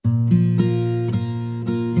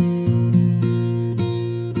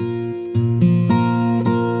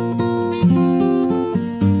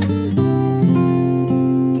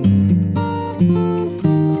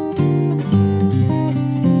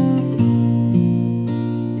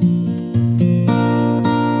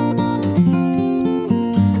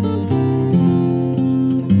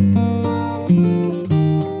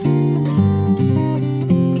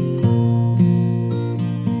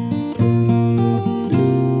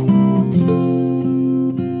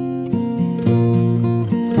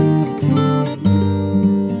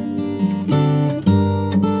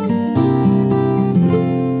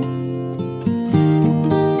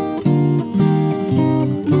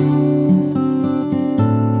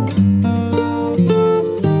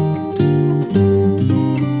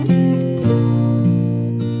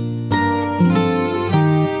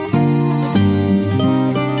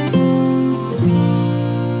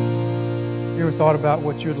about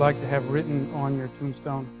what you'd like to have written on your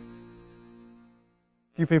tombstone?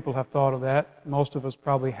 Few people have thought of that. Most of us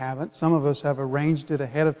probably haven't. Some of us have arranged it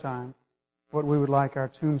ahead of time, what we would like our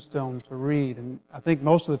tombstone to read. And I think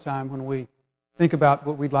most of the time when we think about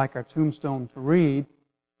what we'd like our tombstone to read,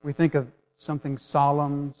 we think of something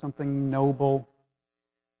solemn, something noble.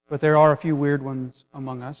 But there are a few weird ones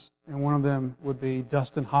among us, and one of them would be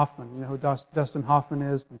Dustin Hoffman. You know who Dustin Hoffman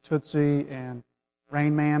is from Tootsie and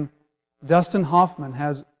Rain Man? Dustin Hoffman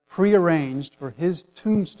has prearranged for his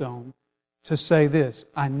tombstone to say this: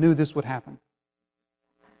 I knew this would happen.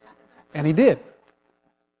 And he did.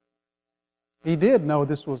 He did know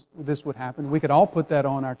this would happen. We could all put that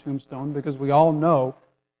on our tombstone because we all know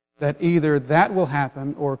that either that will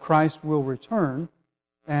happen or Christ will return.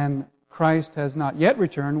 And Christ has not yet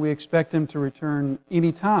returned. We expect Him to return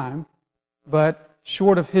any time. But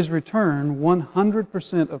short of His return,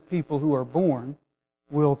 100% of people who are born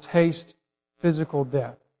will taste physical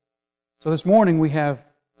death. So this morning we have,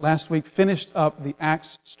 last week, finished up the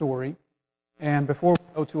Acts story. And before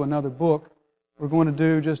we go to another book, we're going to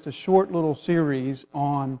do just a short little series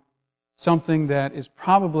on something that is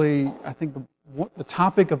probably, I think, the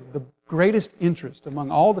topic of the greatest interest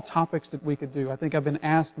among all the topics that we could do. I think I've been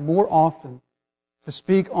asked more often to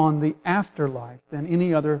speak on the afterlife than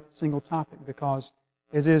any other single topic because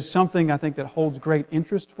it is something I think that holds great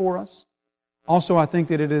interest for us. Also, I think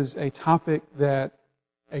that it is a topic that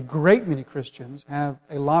a great many Christians have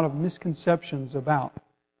a lot of misconceptions about.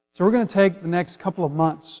 So we're going to take the next couple of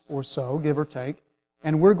months or so, give or take,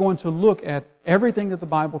 and we're going to look at everything that the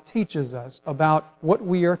Bible teaches us about what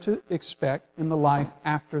we are to expect in the life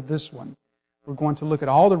after this one. We're going to look at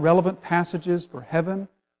all the relevant passages for heaven,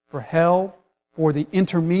 for hell, for the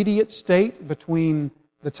intermediate state between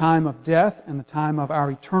the time of death and the time of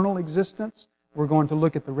our eternal existence. We're going to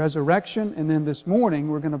look at the resurrection, and then this morning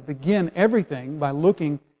we're going to begin everything by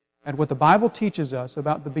looking at what the Bible teaches us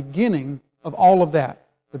about the beginning of all of that.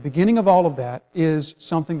 The beginning of all of that is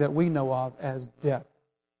something that we know of as death.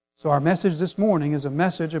 So our message this morning is a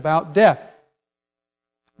message about death.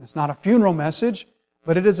 It's not a funeral message,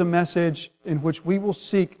 but it is a message in which we will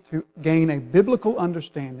seek to gain a biblical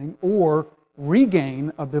understanding or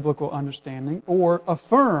regain a biblical understanding or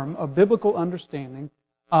affirm a biblical understanding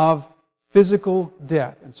of physical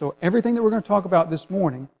death. And so everything that we're going to talk about this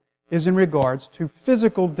morning is in regards to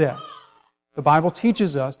physical death. The Bible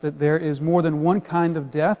teaches us that there is more than one kind of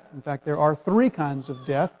death. In fact, there are three kinds of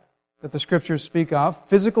death that the Scriptures speak of: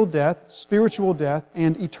 physical death, spiritual death,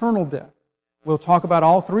 and eternal death. We'll talk about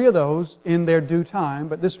all three of those in their due time,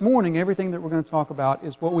 but this morning everything that we're going to talk about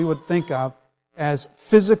is what we would think of as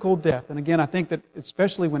physical death. And again, I think that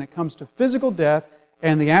especially when it comes to physical death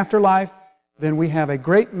and the afterlife, then we have a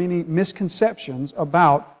great many misconceptions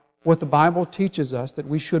about what the Bible teaches us that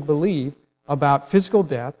we should believe about physical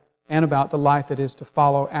death and about the life that is to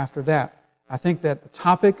follow after that. I think that the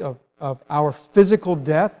topic of our physical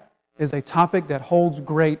death is a topic that holds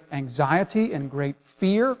great anxiety and great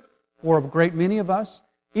fear for a great many of us.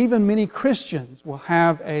 Even many Christians will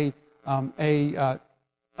have an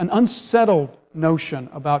unsettled notion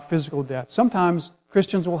about physical death. Sometimes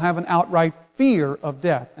Christians will have an outright fear of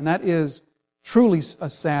death, and that is truly a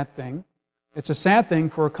sad thing. It's a sad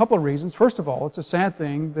thing for a couple of reasons. First of all, it's a sad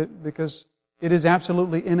thing because it is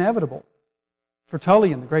absolutely inevitable.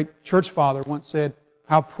 Tertullian, the great church father, once said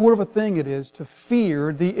how poor of a thing it is to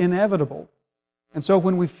fear the inevitable. And so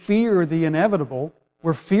when we fear the inevitable,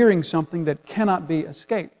 we're fearing something that cannot be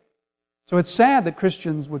escaped. So it's sad that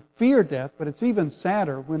Christians would fear death, but it's even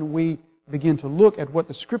sadder when we begin to look at what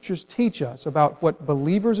the Scriptures teach us about what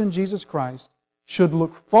believers in Jesus Christ should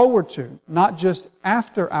look forward to, not just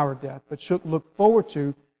after our death, but should look forward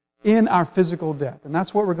to in our physical death. And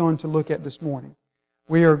that's what we're going to look at this morning.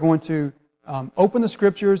 We are going to open the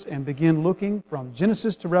Scriptures and begin looking from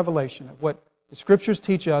Genesis to Revelation at what the Scriptures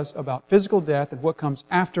teach us about physical death and what comes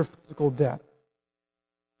after physical death.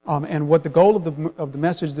 And what the goal of the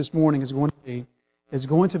message this morning is going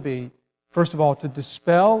to be, first of all, to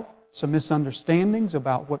dispel some misunderstandings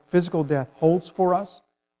about what physical death holds for us.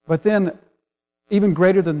 But then, even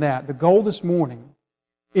greater than that, the goal this morning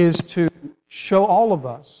is to show all of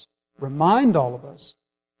us, remind all of us,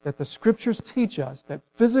 that the Scriptures teach us that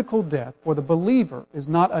physical death for the believer is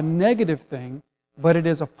not a negative thing, but it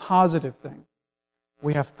is a positive thing.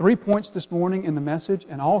 We have 3 points this morning in the message,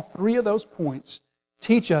 and all 3 of those points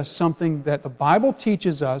teach us something that the Bible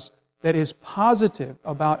teaches us that is positive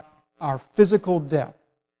about our physical death.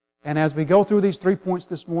 And as we go through these 3 points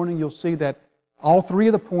this morning, you'll see that all 3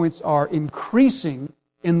 of the points are increasing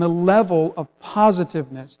in the level of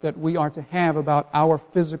positiveness that we are to have about our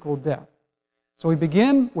physical death. So we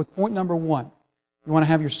begin with point number 1. You want to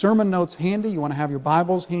have your sermon notes handy. You want to have your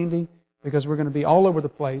Bibles handy, because we're going to be all over the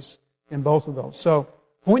place in both of those. So,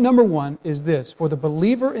 point number 1 is this. For the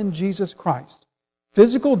believer in Jesus Christ,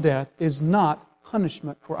 physical death is not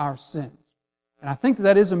punishment for our sins. And I think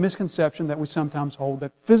that is a misconception that we sometimes hold,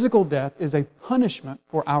 that physical death is a punishment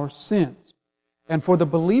for our sins. And for the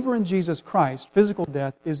believer in Jesus Christ, physical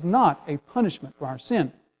death is not a punishment for our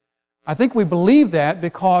sin. I think we believe that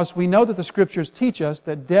because we know that the Scriptures teach us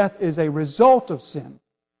that death is a result of sin.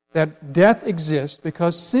 That death exists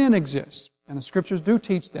because sin exists. And the Scriptures do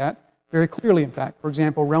teach that very clearly, in fact. For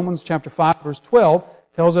example, Romans chapter 5, verse 12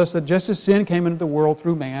 tells us that just as sin came into the world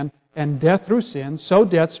through man, and death through sin, so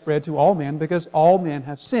death spread to all men because all men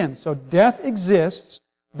have sinned. So death exists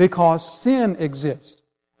because sin exists.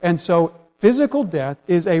 And so physical death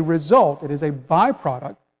is a result, it is a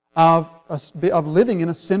byproduct of living in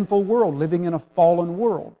a sinful world, living in a fallen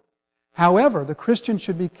world. However, the Christian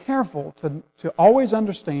should be careful to always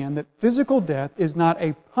understand that physical death is not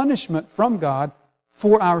a punishment from God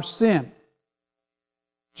for our sin.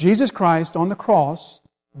 Jesus Christ on the cross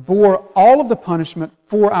bore all of the punishment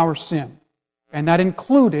for our sin, and that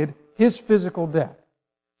included His physical death.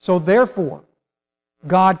 So therefore,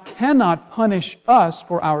 God cannot punish us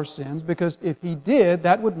for our sins, because if He did,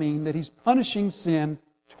 that would mean that He's punishing sin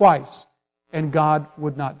twice, and God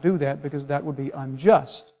would not do that because that would be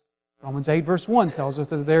unjust. Romans 8 verse 1 tells us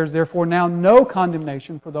that there is therefore now no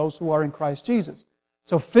condemnation for those who are in Christ Jesus.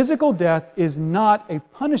 So physical death is not a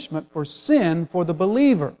punishment for sin for the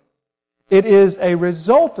believer. It is a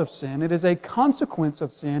result of sin. It is a consequence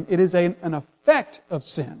of sin. It is an effect of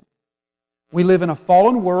sin. We live in a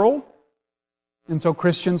fallen world, and so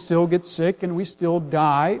Christians still get sick and we still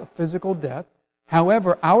die a physical death.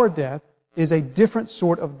 However, our death is a different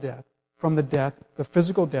sort of death from the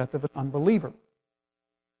physical death of an unbeliever.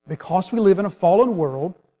 Because we live in a fallen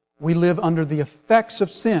world, we live under the effects of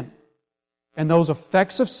sin. And those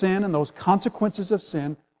effects of sin and those consequences of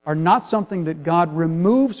sin are not something that God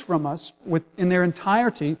removes from us in their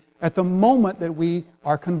entirety at the moment that we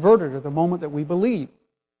are converted, or the moment that we believe.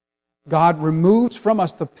 God removes from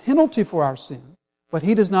us the penalty for our sin, but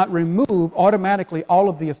He does not remove automatically all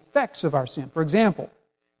of the effects of our sin. For example,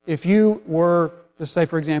 if you were, let's say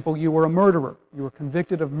for example, you were a murderer, you were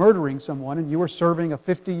convicted of murdering someone, and you were serving a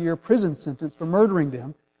 50-year prison sentence for murdering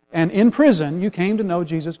them, and in prison you came to know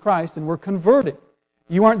Jesus Christ and were converted.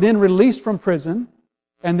 You aren't then released from prison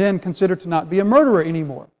and then considered to not be a murderer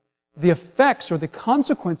anymore. The effects or the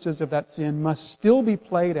consequences of that sin must still be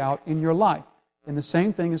played out in your life. And the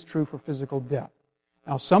same thing is true for physical death.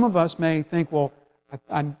 Now, some of us may think, well,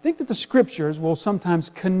 I think that the Scriptures will sometimes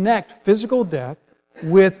connect physical death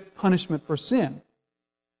with punishment for sin.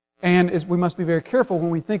 And we must be very careful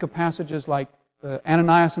when we think of passages like the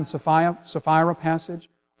Ananias and Sapphira passage,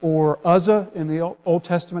 or Uzzah in the Old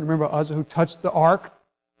Testament. Remember Uzzah who touched the ark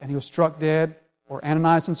and he was struck dead? Or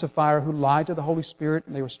Ananias and Sapphira who lied to the Holy Spirit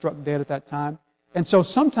and they were struck dead at that time. And so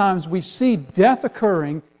sometimes we see death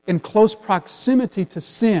occurring in close proximity to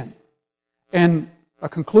sin. And a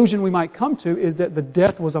conclusion we might come to is that the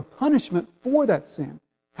death was a punishment for that sin.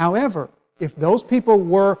 However, if those people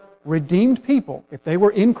were redeemed people, if they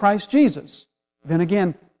were in Christ Jesus, then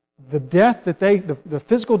again, the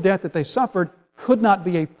physical death that they suffered could not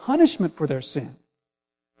be a punishment for their sin,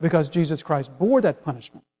 because Jesus Christ bore that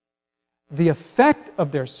punishment. The effect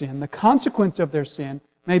of their sin, the consequence of their sin,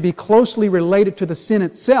 may be closely related to the sin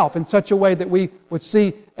itself in such a way that we would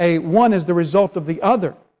see one as the result of the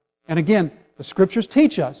other. And again, the Scriptures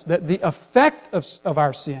teach us that the effect of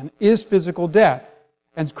our sin is physical death.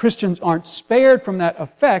 And Christians aren't spared from that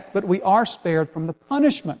effect, but we are spared from the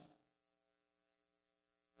punishment.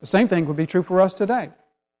 The same thing would be true for us today.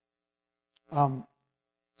 Some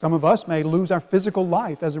of us may lose our physical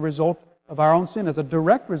life as a result of our own sin, as a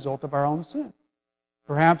direct result of our own sin.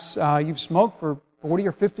 Perhaps you've smoked for 40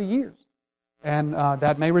 or 50 years, and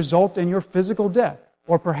that may result in your physical death.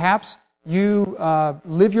 Or perhaps you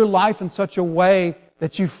live your life in such a way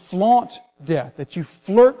that you flaunt death, that you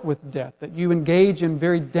flirt with death, that you engage in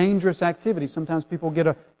very dangerous activities. Sometimes people get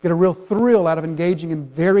a real thrill out of engaging in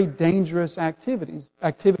very dangerous activities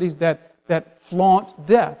that flaunt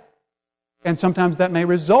death. And sometimes that may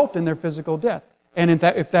result in their physical death. And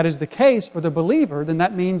if that is the case for the believer, then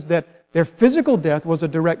that means that their physical death was a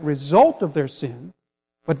direct result of their sin,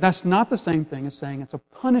 but that's not the same thing as saying it's a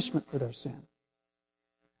punishment for their sin.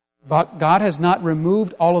 But God has not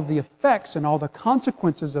removed all of the effects and all the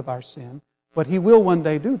consequences of our sin, but He will one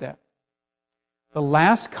day do that. The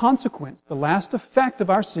last consequence, the last effect of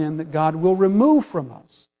our sin that God will remove from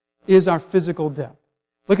us is our physical death.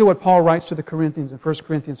 Look at what Paul writes to the Corinthians in 1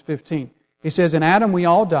 Corinthians 15. He says, in Adam we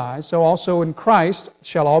all die, so also in Christ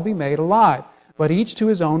shall all be made alive, but each to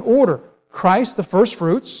his own order. Christ the first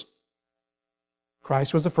fruits.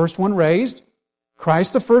 Christ was the first one raised.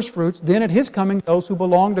 Christ the first fruits. Then at His coming, those who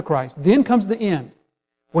belong to Christ. Then comes the end,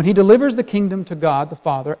 when He delivers the kingdom to God the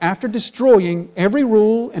Father, after destroying every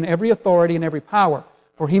rule and every authority and every power.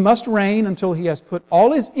 For He must reign until He has put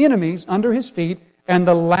all His enemies under His feet, and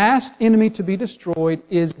the last enemy to be destroyed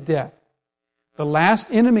is death. The last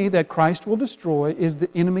enemy that Christ will destroy is the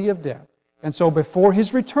enemy of death. And so before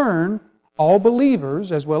His return, all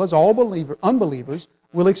believers, as well as all unbelievers,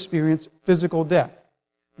 will experience physical death.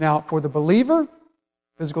 Now, for the believer,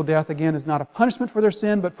 physical death, again, is not a punishment for their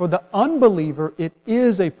sin, but for the unbeliever, it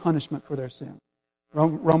is a punishment for their sin.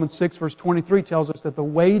 Romans 6, verse 23 tells us that the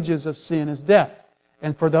wages of sin is death.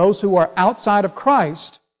 And for those who are outside of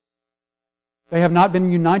Christ, they have not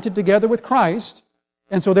been united together with Christ,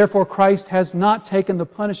 and so therefore Christ has not taken the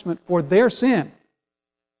punishment for their sin.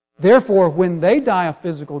 Therefore, when they die a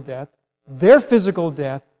physical death, their physical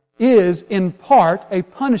death is in part a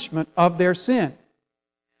punishment of their sin.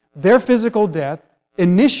 Their physical death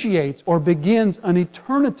initiates or begins an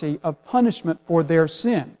eternity of punishment for their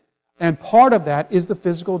sin. And part of that is the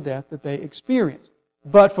physical death that they experience.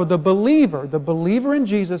 But for the believer in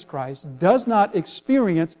Jesus Christ does not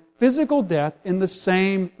experience physical death in the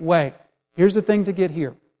same way. Here's the thing to get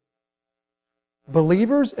here.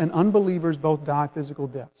 Believers and unbelievers both die physical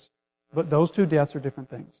deaths. But those two deaths are different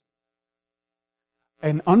things.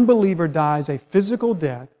 An unbeliever dies a physical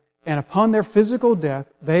death, and upon their physical death,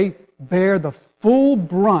 they bear the full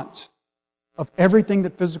brunt of everything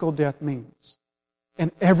that physical death means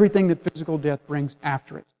and everything that physical death brings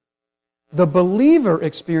after it. The believer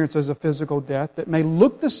experiences a physical death that may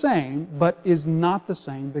look the same, but is not the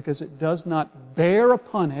same because it does not bear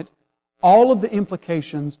upon it all of the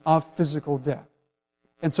implications of physical death.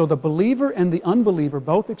 And so the believer and the unbeliever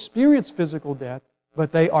both experience physical death,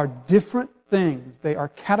 but they are different things. They are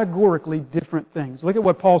categorically different things. Look at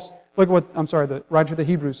what the writer of the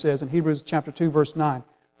Hebrews says in Hebrews chapter 2, verse 9.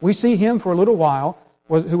 We see Him for a little while,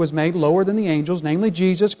 who was made lower than the angels, namely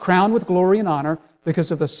Jesus, crowned with glory and honor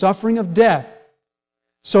because of the suffering of death,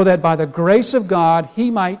 so that by the grace of God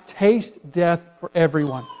He might taste death for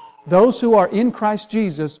everyone. Those who are in Christ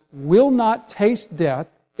Jesus will not taste death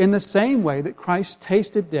in the same way that Christ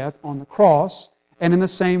tasted death on the cross, and in the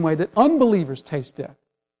same way that unbelievers taste death.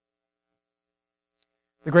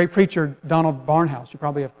 The great preacher Donald Barnhouse, you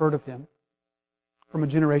probably have heard of him from a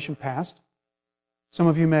generation past. Some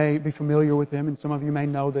of you may be familiar with him, and some of you may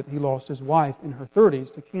know that he lost his wife in her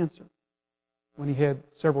 30s to cancer when he had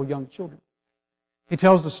several young children. He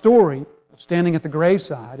tells the story of standing at the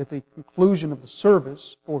graveside at the conclusion of the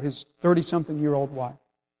service for his 30-something-year-old wife,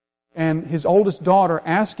 and his oldest daughter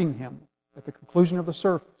asking him at the conclusion of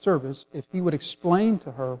the service if he would explain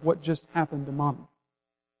to her what just happened to Mommy.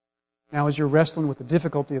 Now, as you're wrestling with the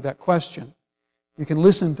difficulty of that question, you can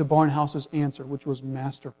listen to Barnhouse's answer, which was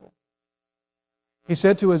masterful. He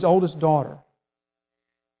said to his oldest daughter,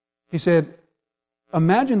 he said,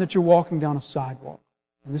 imagine that you're walking down a sidewalk,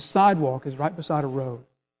 and this sidewalk is right beside a road.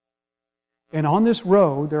 And on this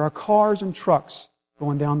road, there are cars and trucks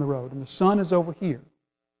going down the road, and the sun is over here.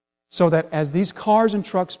 So that as these cars and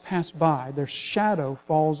trucks pass by, their shadow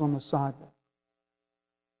falls on the sidewalk.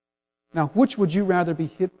 Now, which would you rather be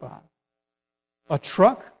hit by? A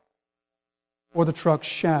truck or the truck's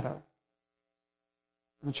shadow?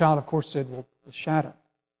 And the child, of course, said, well, the shadow.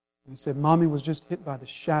 And he said, Mommy was just hit by the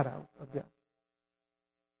shadow of death.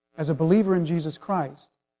 As a believer in Jesus Christ,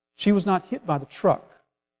 she was not hit by the truck.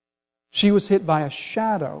 She was hit by a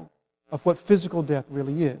shadow of what physical death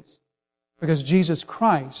really is. Because Jesus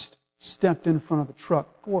Christ stepped in front of the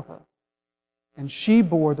truck for her. And she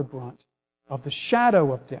bore the brunt of the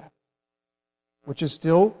shadow of death, which is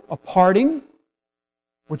still a parting,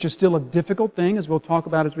 which is still a difficult thing, as we'll talk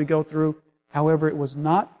about as we go through. However, it was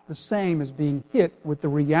not the same as being hit with the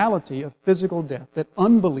reality of physical death that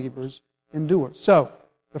unbelievers endure. So,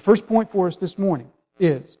 the first point for us this morning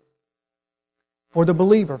is, for the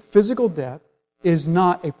believer, physical death is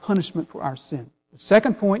not a punishment for our sin. The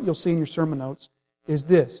second point you'll see in your sermon notes is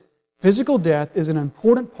this. Physical death is an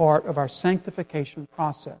important part of our sanctification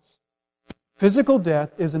process. Physical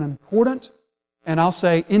death is an important, and I'll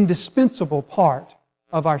say indispensable part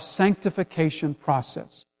of our sanctification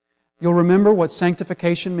process. You'll remember what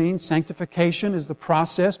sanctification means. Sanctification is the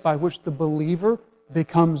process by which the believer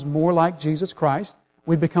becomes more like Jesus Christ.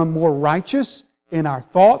 We become more righteous in our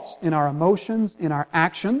thoughts, in our emotions, in our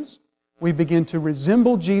actions. We begin to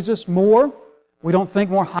resemble Jesus more. We don't think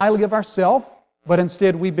more highly of ourselves, but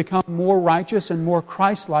instead we become more righteous and more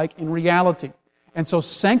Christ-like in reality. And so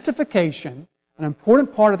sanctification, an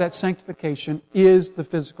important part of that sanctification is the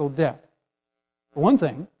physical death. For one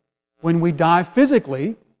thing, when we die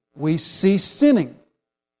physically, we cease sinning.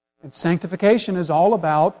 And sanctification is all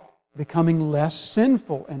about becoming less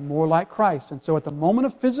sinful and more like Christ. And so at the moment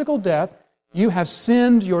of physical death, you have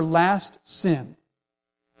sinned your last sin.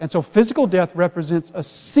 And so physical death represents a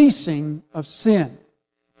ceasing of sin.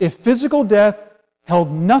 If physical death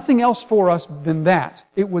held nothing else for us than that,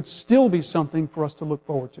 it would still be something for us to look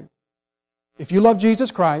forward to. If you love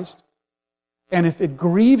Jesus Christ, and if it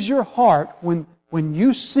grieves your heart when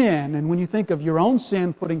you sin and when you think of your own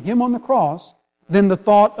sin, putting Him on the cross, then the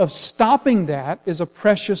thought of stopping that is a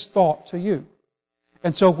precious thought to you.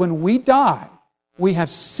 And so when we die, we have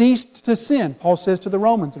ceased to sin. Paul says to the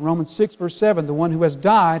Romans in Romans 6 verse 7, the one who has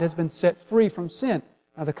died has been set free from sin.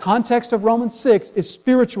 Now the context of Romans 6 is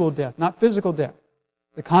spiritual death, not physical death.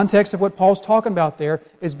 The context of what Paul's talking about there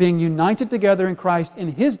is being united together in Christ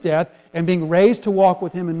in His death and being raised to walk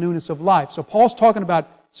with Him in newness of life. So Paul's talking about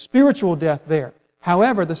spiritual death there.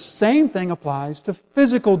 However, the same thing applies to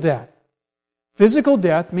physical death. Physical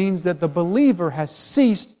death means that the believer has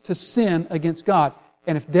ceased to sin against God.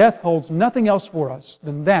 And if death holds nothing else for us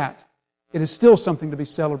than that, it is still something to be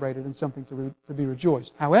celebrated and something to be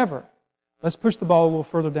rejoiced. However, let's push the ball a little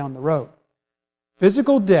further down the road.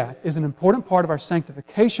 Physical death is an important part of our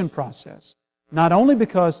sanctification process, not only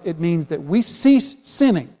because it means that we cease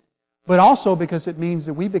sinning, but also because it means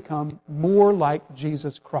that we become more like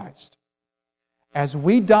Jesus Christ. As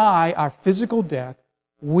we die our physical death,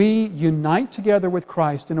 we unite together with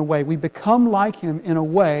Christ in a way. We become like Him in a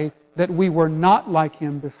way that we were not like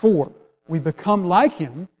Him before. We become like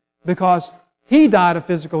Him because He died a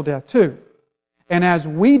physical death too. And as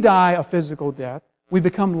we die a physical death, we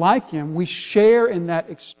become like Him. We share in that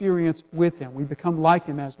experience with Him. We become like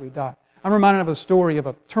Him as we die. I'm reminded of a story of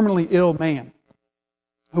a terminally ill man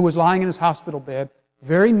who was lying in his hospital bed,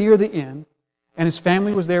 very near the end, and his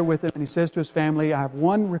family was there with him, and he says to his family, I have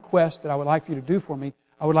one request that I would like for you to do for me.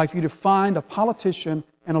 I would like for you to find a politician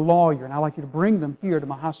and a lawyer, and I'd like you to bring them here to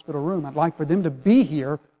my hospital room. I'd like for them to be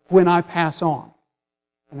here when I pass on.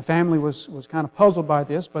 And the family was kind of puzzled by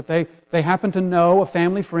this, but they happened to know a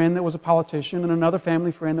family friend that was a politician and another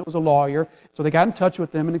family friend that was a lawyer. So they got in touch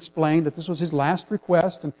with them and explained that this was his last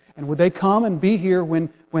request, and would they come and be here when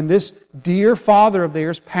this dear father of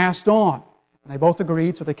theirs passed on. And they both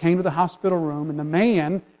agreed, so they came to the hospital room, and the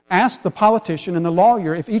man asked the politician and the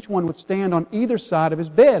lawyer if each one would stand on either side of his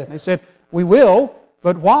bed. And they said, we will,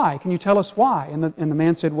 but why? Can you tell us why? And the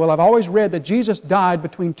man said, well, I've always read that Jesus died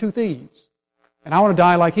between two thieves, and I want to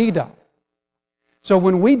die like He died. So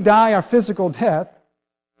when we die our physical death,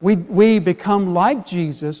 we become like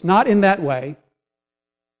Jesus, not in that way,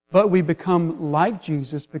 but we become like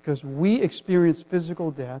Jesus because we experience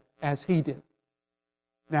physical death as He did.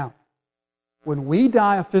 Now, when we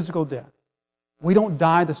die a physical death, we don't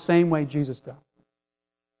die the same way Jesus died.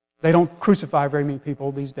 They don't crucify very many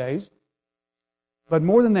people these days. But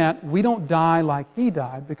more than that, we don't die like He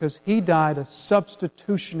died because He died a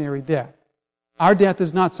substitutionary death. Our death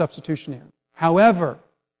is not substitutionary. However,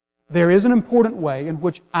 there is an important way in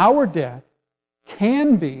which our death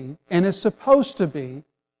can be and is supposed to be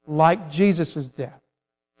like Jesus' death,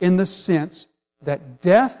 in the sense that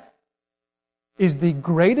death is the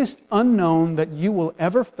greatest unknown that you will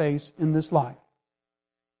ever face in this life.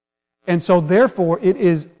 And so therefore, it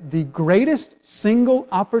is the greatest single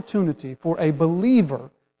opportunity for a believer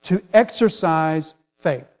to exercise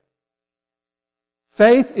faith.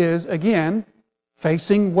 Faith is, again,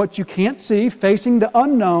 facing what you can't see, facing the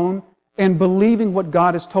unknown, and believing what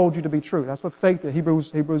God has told you to be true. That's what faith is.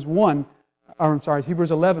 Hebrews 11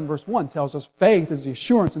 verse 1 tells us faith is the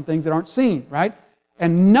assurance in things that aren't seen, right?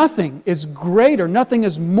 And nothing is greater, nothing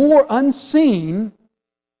is more unseen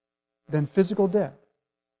than physical death.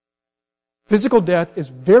 Physical death is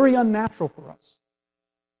very unnatural for us.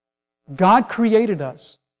 God created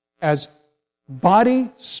us as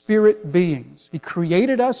body-spirit beings. He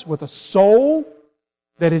created us with a soul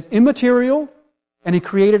that is immaterial, and He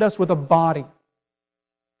created us with a body.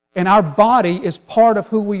 And our body is part of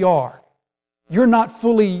who we are. You're not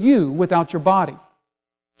fully you without your body,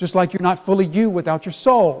 just like you're not fully you without your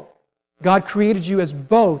soul. God created you as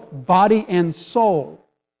both body and soul.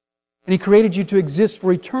 And He created you to exist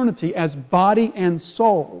for eternity as body and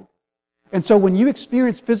soul. And so when you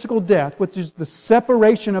experience physical death, which is the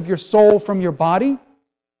separation of your soul from your body,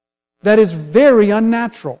 that is very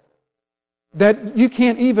unnatural. That you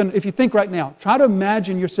can't even, if you think right now, try to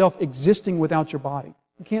imagine yourself existing without your body.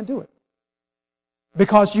 You can't do it.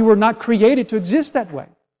 Because you were not created to exist that way.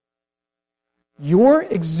 Your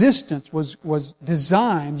existence was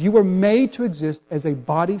designed, you were made to exist as a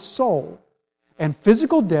body-soul. And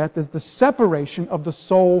physical death is the separation of the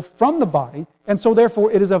soul from the body, and so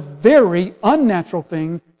therefore it is a very unnatural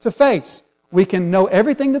thing to face. We can know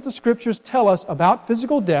everything that the Scriptures tell us about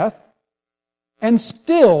physical death and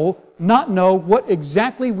still not know what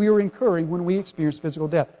exactly we are incurring when we experience physical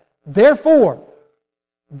death. Therefore,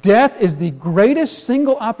 death is the greatest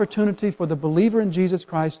single opportunity for the believer in Jesus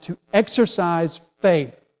Christ to exercise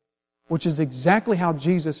faith, which is exactly how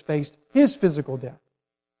Jesus faced His physical death.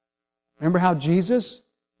 Remember how Jesus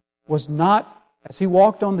was not, as He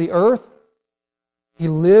walked on the earth, He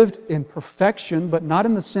lived in perfection, but not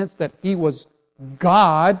in the sense that He was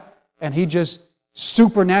God and He just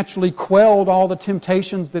supernaturally quelled all the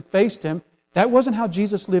temptations that faced Him. That wasn't how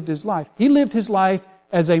Jesus lived His life. He lived His life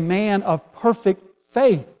as a man of perfect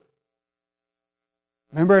faith.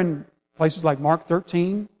 Remember in places like Mark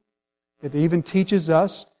 13, it even teaches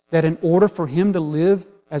us that in order for Him to live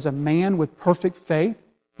as a man with perfect faith,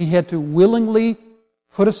 He had to willingly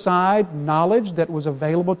put aside knowledge that was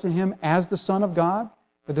available to Him as the Son of God.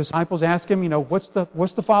 The disciples ask Him, what's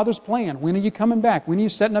the Father's plan? When are you coming back? When are you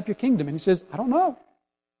setting up your kingdom? And He says, I don't know.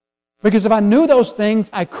 Because if I knew those things,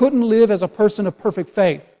 I couldn't live as a person of perfect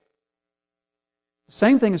faith. The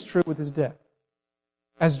same thing is true with His death.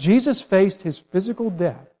 As Jesus faced His physical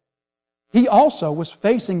death, He also was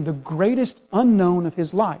facing the greatest unknown of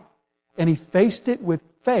His life. And He faced it with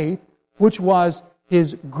faith, which was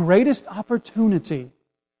His greatest opportunity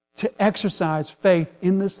to exercise faith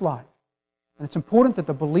in this life. And it's important that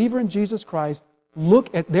the believer in Jesus Christ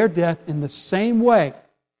look at their death in the same way.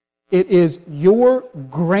 It is your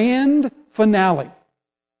grand finale.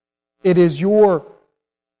 It is your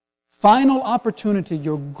final opportunity,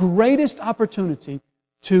 your greatest opportunity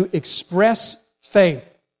to express faith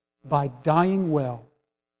by dying well,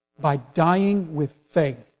 by dying with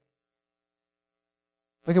faith.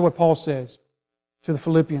 Look at what Paul says to the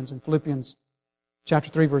Philippians in Philippians chapter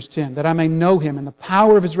 3, verse 10, that I may know Him and the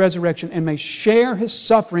power of His resurrection and may share His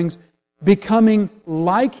sufferings, becoming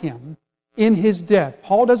like Him in His death.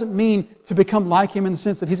 Paul doesn't mean to become like Him in the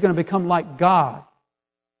sense that he's going to become like God.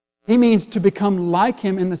 He means to become like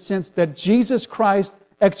Him in the sense that Jesus Christ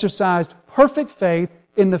exercised perfect faith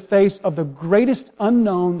in the face of the greatest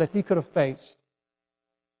unknown that He could have faced.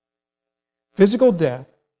 Physical death,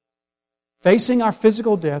 facing our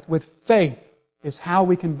physical death with faith, is how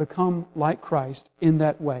we can become like Christ in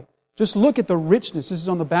that way. Just look at the richness. This is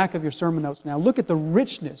on the back of your sermon notes now. Look at the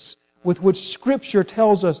richness with which Scripture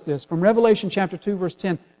tells us this. From Revelation chapter 2, verse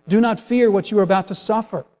 10, do not fear what you are about to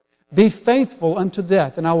suffer. Be faithful unto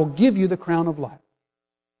death, and I will give you the crown of life.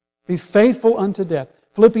 Be faithful unto death.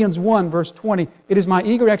 Philippians 1, verse 20, it is my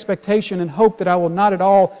eager expectation and hope that I will not at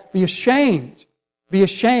all be ashamed. Be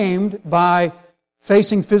ashamed by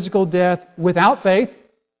facing physical death without faith.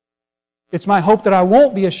 It's my hope that I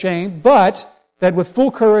won't be ashamed, but that with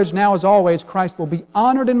full courage, now as always, Christ will be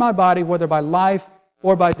honored in my body, whether by life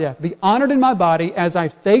or by death. Be honored in my body as I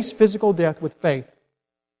face physical death with faith.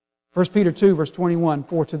 1 Peter 2, verse 21,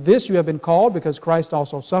 for to this you have been called, because Christ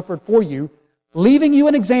also suffered for you, leaving you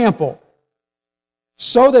an example,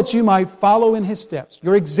 so that you might follow in His steps.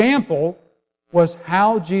 Your example was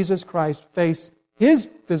how Jesus Christ faced His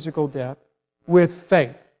physical death with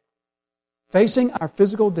faith. Facing our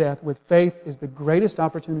physical death with faith is the greatest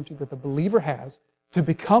opportunity that the believer has to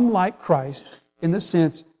become like Christ in the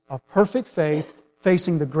sense of perfect faith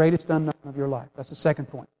facing the greatest unknown of your life. That's the second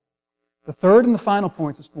point. The third and the final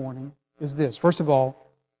point this morning is this. First of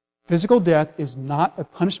all, physical death is not a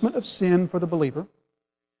punishment of sin for the believer.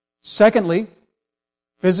 Secondly,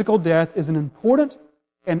 physical death is an important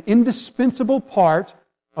and indispensable part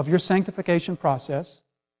of your sanctification process.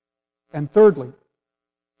 And thirdly,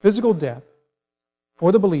 physical death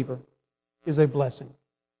for the believer is a blessing.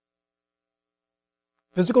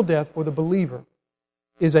 Physical death for the believer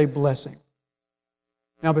is a blessing.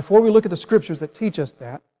 Now, before we look at the Scriptures that teach us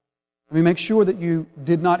that, let me make sure that you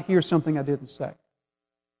did not hear something I didn't say.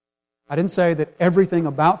 I didn't say that everything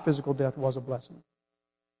about physical death was a blessing.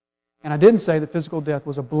 And I didn't say that physical death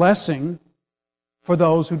was a blessing for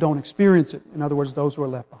those who don't experience it. In other words, those who are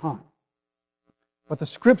left behind. But the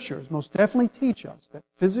Scriptures most definitely teach us that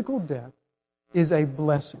physical death is a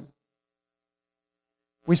blessing.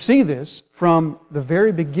 We see this from the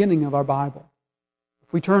very beginning of our Bible.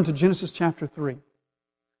 If we turn to Genesis chapter 3.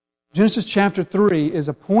 Genesis chapter 3 is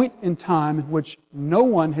a point in time in which no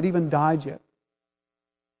one had even died yet.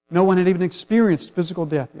 No one had even experienced physical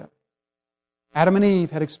death yet. Adam and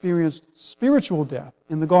Eve had experienced spiritual death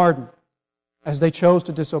in the garden as they chose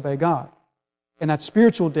to disobey God. And that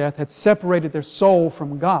spiritual death had separated their soul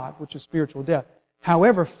from God, which is spiritual death.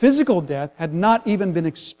 However, physical death had not even been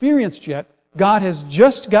experienced yet. God has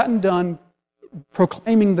just gotten done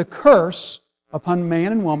proclaiming the curse upon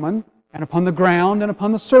man and woman, and upon the ground, and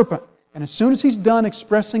upon the serpent. And as soon as He's done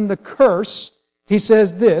expressing the curse, He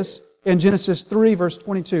says this in Genesis 3, verse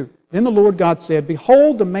 22. Then the Lord God said,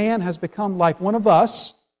 Behold, the man has become like one of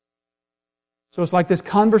us. So it's like this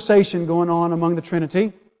conversation going on among the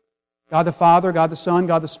Trinity. God the Father, God the Son,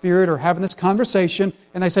 God the Spirit are having this conversation,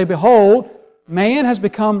 and they say, Behold, man has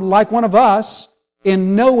become like one of us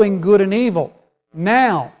in knowing good and evil.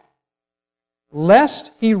 Now,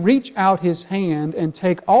 lest he reach out his hand and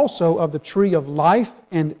take also of the tree of life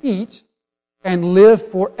and eat and live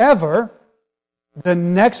forever. The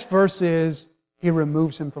next verse is, He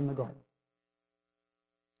removes him from the garden.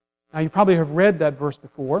 Now you probably have read that verse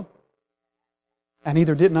before and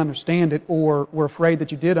either didn't understand it or were afraid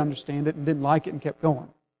that you did understand it and didn't like it and kept going.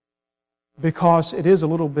 Because it is a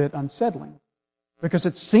little bit unsettling. Because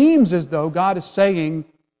it seems as though God is saying,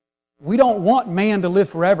 we don't want man to live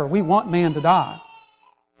forever. We want man to die.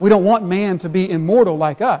 We don't want man to be immortal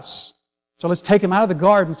like us. So let's take him out of the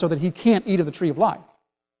garden so that he can't eat of the tree of life.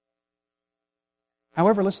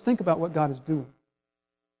 However, let's think about what God is doing.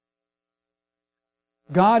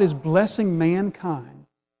 God is blessing mankind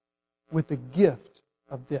with the gift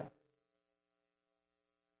of death.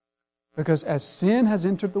 Because as sin has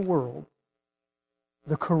entered the world,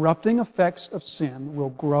 the corrupting effects of sin will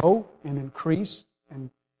grow and increase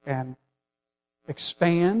and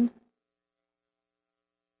expand.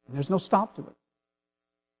 And there's no stop to it.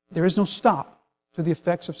 There is no stop to the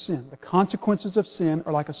effects of sin. The consequences of sin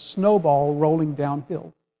are like a snowball rolling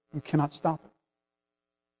downhill. You cannot stop it.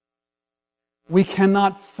 We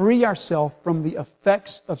cannot free ourselves from the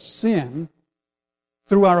effects of sin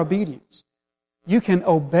through our obedience. You can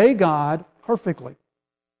obey God perfectly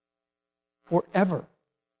forever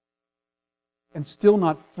and still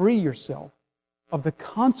not free yourself of the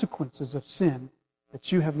consequences of sin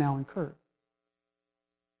that you have now incurred.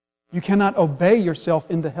 You cannot obey yourself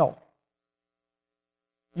into health.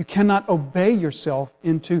 You cannot obey yourself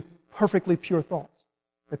into perfectly pure thoughts.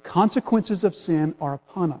 The consequences of sin are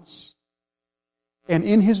upon us. And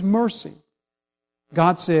in His mercy,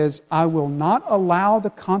 God says, I will not allow the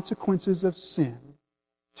consequences of sin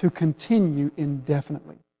to continue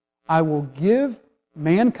indefinitely. I will give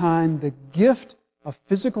mankind the gift of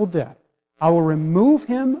physical death. I will remove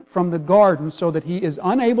him from the garden so that he is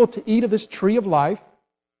unable to eat of this tree of life.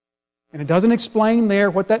 And it doesn't explain there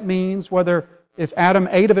what that means, whether if Adam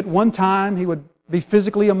ate of it one time, he would be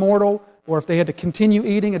physically immortal, or if they had to continue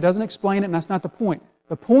eating. It doesn't explain it, and that's not the point.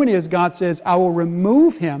 The point is, God says, I will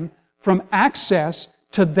remove him from access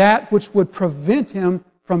to that which would prevent him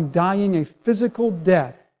from dying a physical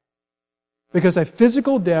death. Because a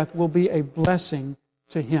physical death will be a blessing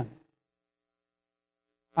to him.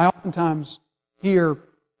 I oftentimes hear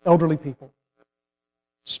elderly people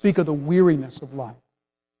speak of the weariness of life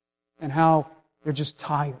and how they're just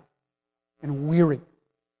tired and weary.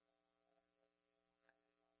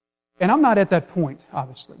 And I'm not at that point,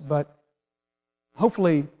 obviously, but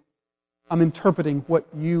hopefully I'm interpreting what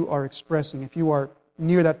you are expressing. If you are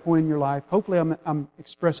near that point in your life, hopefully I'm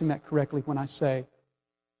expressing that correctly when I say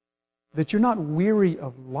that you're not weary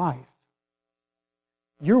of life.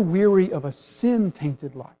 You're weary of a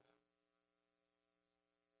sin-tainted life.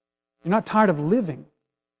 You're not tired of living.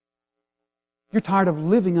 You're tired of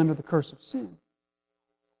living under the curse of sin.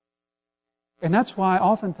 And that's why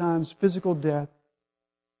oftentimes physical death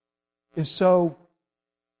is so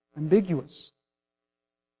ambiguous.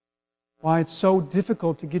 Why it's so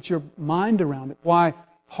difficult to get your mind around it. Why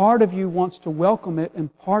part of you wants to welcome it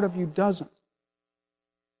and part of you doesn't.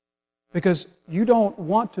 Because you don't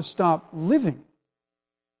want to stop living.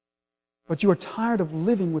 But you are tired of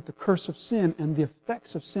living with the curse of sin and the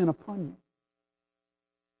effects of sin upon you.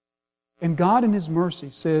 And God in His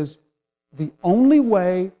mercy says, the only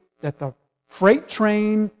way that the freight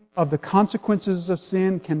train of the consequences of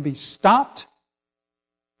sin can be stopped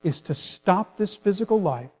is to stop this physical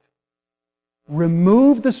life,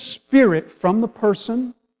 remove the spirit from the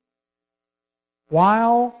person,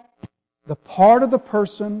 while the part of the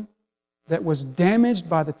person that was damaged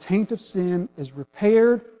by the taint of sin is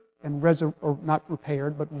repaired and not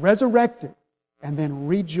repaired, but resurrected and then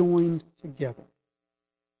rejoined together.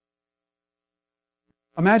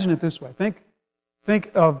 Imagine it this way.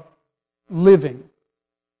 Think of living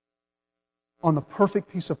on the perfect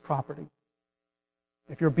piece of property.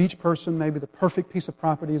 If you're a beach person, maybe the perfect piece of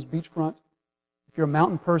property is beachfront. If you're a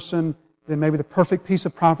mountain person, then maybe the perfect piece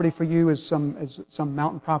of property for you is some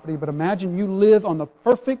mountain property. But imagine you live on the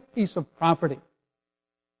perfect piece of property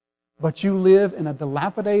but you live in a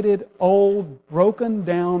dilapidated, old, broken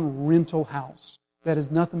down rental house that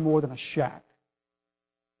is nothing more than a shack.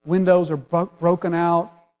 Windows are broken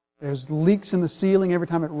out. There's leaks in the ceiling every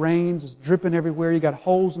time it rains. It's dripping everywhere. You got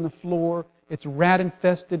holes in the floor. It's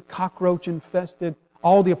rat-infested, cockroach-infested.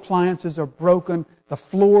 All the appliances are broken. The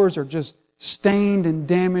floors are just stained and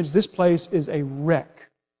damaged. This place is a wreck.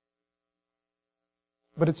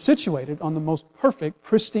 But it's situated on the most perfect,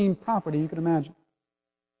 pristine property you could imagine.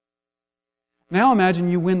 Now imagine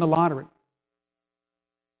you win the lottery.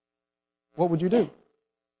 What would you do?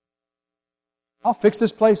 I'll fix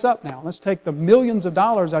this place up now. Let's take the millions of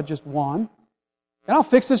dollars I just won, and I'll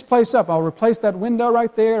fix this place up. I'll replace that window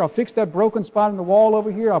right there. I'll fix that broken spot in the wall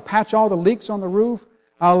over here. I'll patch all the leaks on the roof.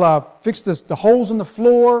 I'll fix the holes in the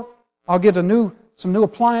floor. I'll get some new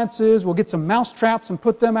appliances. We'll get some mouse traps and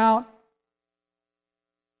put them out.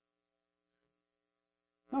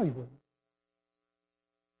 No, you wouldn't.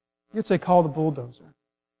 You'd say, call the bulldozer.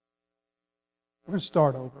 We're going to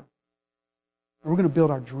start over. And we're going to build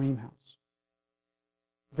our dream house.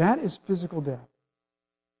 That is physical death.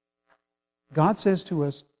 God says to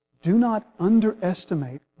us, do not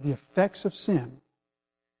underestimate the effects of sin.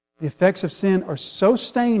 The effects of sin are so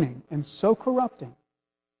staining and so corrupting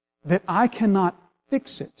that I cannot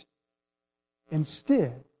fix it.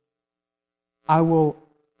 Instead, I will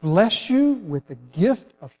bless you with the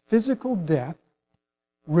gift of physical death,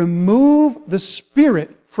 remove the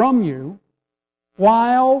spirit from you,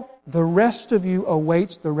 while the rest of you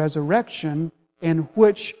awaits the resurrection in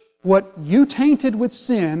which what you tainted with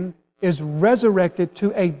sin is resurrected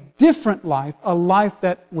to a different life, a life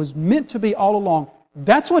that was meant to be all along.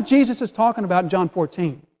 That's what Jesus is talking about in John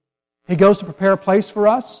 14. He goes to prepare a place for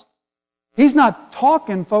us. He's not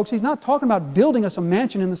talking, folks, He's not talking about building us a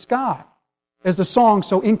mansion in the sky, as the song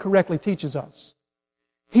so incorrectly teaches us.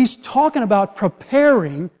 He's talking about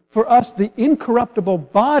preparing for us the incorruptible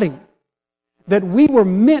body that we were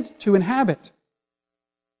meant to inhabit.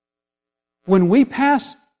 When we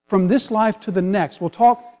pass from this life to the next, we'll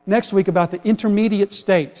talk next week about the intermediate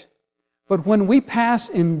state. But when we pass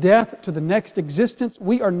in death to the next existence,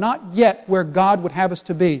 we are not yet where God would have us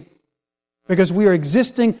to be, because we are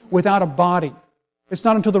existing without a body. It's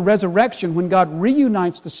not until the resurrection when God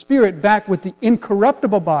reunites the spirit back with the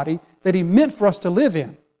incorruptible body that He meant for us to live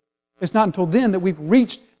in. It's not until then that we've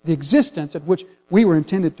reached the existence at which we were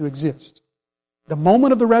intended to exist. The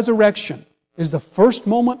moment of the resurrection is the first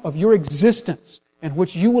moment of your existence in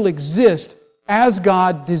which you will exist as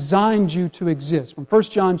God designed you to exist. From 1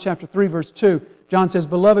 John chapter 3, verse 2, John says,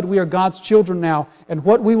 Beloved, we are God's children now, and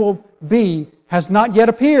what we will be has not yet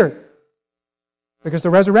appeared, because the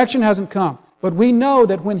resurrection hasn't come. But we know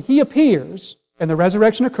that when He appears, and the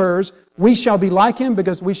resurrection occurs, we shall be like Him,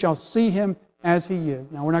 because we shall see Him as He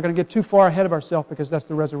is. Now, we're not going to get too far ahead of ourselves, because that's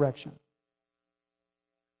the resurrection.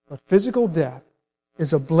 But physical death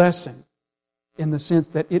is a blessing in the sense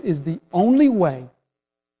that it is the only way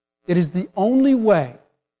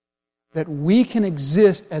that we can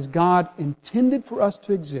exist as God intended for us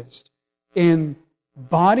to exist, in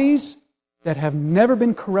bodies that have never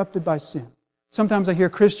been corrupted by sin. Sometimes I hear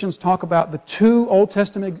Christians talk about the two Old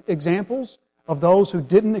Testament examples of those who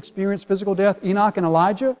didn't experience physical death, Enoch and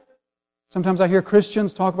Elijah. Sometimes I hear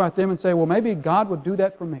Christians talk about them and say, well, maybe God would do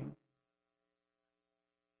that for me.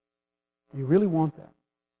 Do you really want that?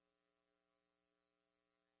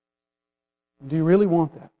 Do you really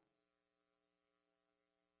want that?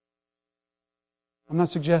 I'm not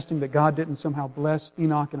suggesting that God didn't somehow bless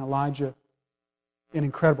Enoch and Elijah in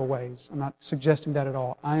incredible ways. I'm not suggesting that at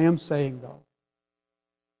all. I am saying, though,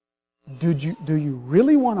 do you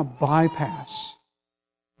really want to bypass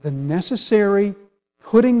the necessary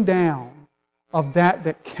putting down of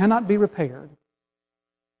that cannot be repaired,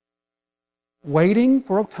 waiting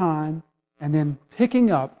for a time, and then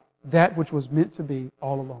picking up that which was meant to be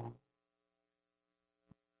all along?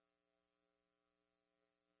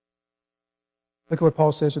 Look at what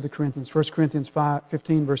Paul says to the Corinthians. 1 Corinthians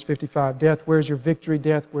 15, verse 55. Death, where's your victory?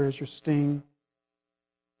 Death, where's your sting?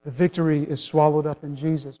 The victory is swallowed up in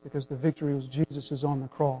Jesus, because the victory was Jesus' on the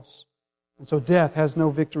cross. And so death has no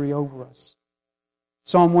victory over us.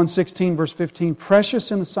 Psalm 116, verse 15.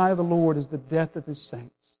 Precious in the sight of the Lord is the death of His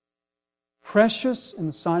saints. Precious in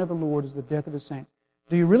the sight of the Lord is the death of His saints.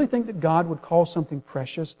 Do you really think that God would call something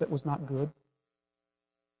precious that was not good?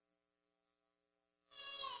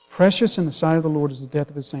 Precious in the sight of the Lord is the death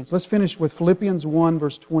of His saints. Let's finish with Philippians 1,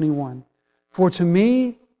 verse 21. For to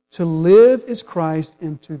me, to live is Christ,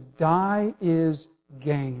 and to die is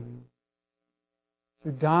gain.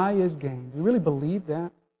 To die is gain. Do you really believe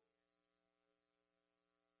that?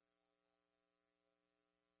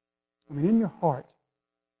 I mean, in your heart,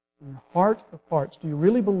 in your heart of hearts, do you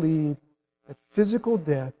really believe that physical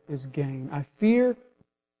death is gain? I fear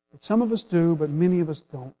that some of us do, but many of us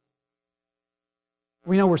don't.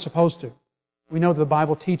 We know we're supposed to. We know that the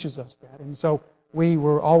Bible teaches us that. And so we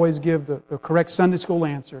will always give the correct Sunday school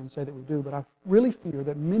answer and say that we do. But I really fear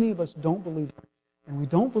that many of us don't believe it. And we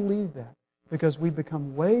don't believe that because we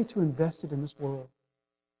become way too invested in this world.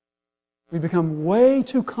 We become way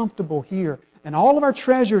too comfortable here. And all of our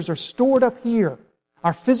treasures are stored up here.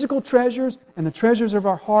 Our physical treasures and the treasures of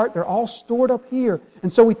our heart, they're all stored up here.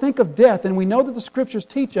 And so we think of death, and we know that the Scriptures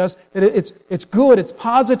teach us that it's good, it's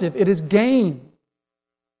positive, it is gain.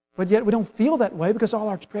 But yet we don't feel that way because all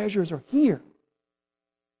our treasures are here.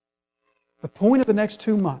 The point of the next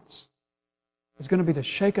 2 months is going to be to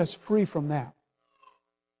shake us free from that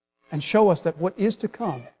and show us that what is to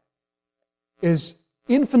come is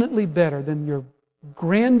infinitely better than your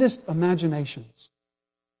grandest imaginations.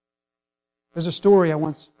 There's a story I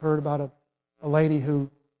once heard about a lady who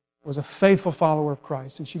was a faithful follower of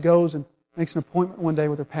Christ, and she goes and makes an appointment one day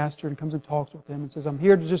with her pastor and comes and talks with him and says, I'm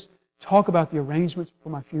here to just talk about the arrangements for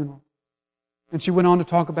my funeral. And she went on to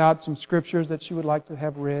talk about some scriptures that she would like to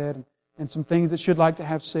have read and some things that she'd like to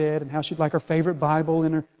have said and how she'd like her favorite Bible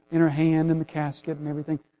in her hand in the casket and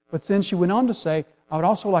everything. But then she went on to say, I would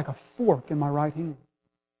also like a fork in my right hand.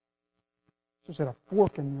 She said, a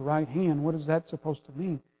fork in your right hand, what is that supposed to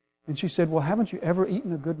mean? And she said, well, haven't you ever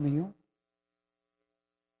eaten a good meal?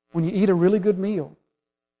 When you eat a really good meal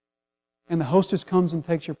and the hostess comes and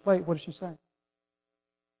takes your plate, what does she say?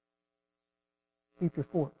 Keep your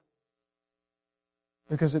fork.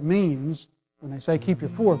 Because it means, when they say keep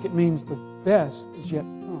your fork, it means the best is yet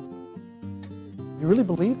to come. You really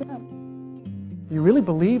believe that? Do you really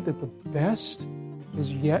believe that the best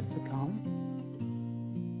is yet to come?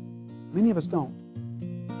 Many of us don't.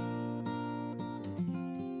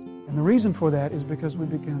 And the reason for that is because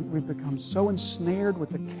we've become so ensnared with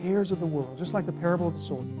the cares of the world, just like the parable of the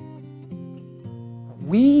sower. The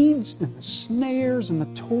weeds and the snares and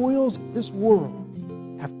the toils of this world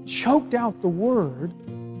have choked out the word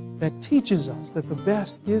that teaches us that the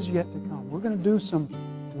best is yet to come. We're going to do some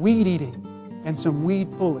weed eating and some weed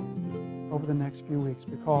pulling over the next few weeks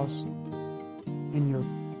because in your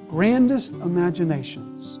grandest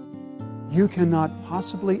imaginations, you cannot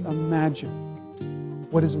possibly imagine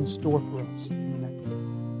what is in store for us.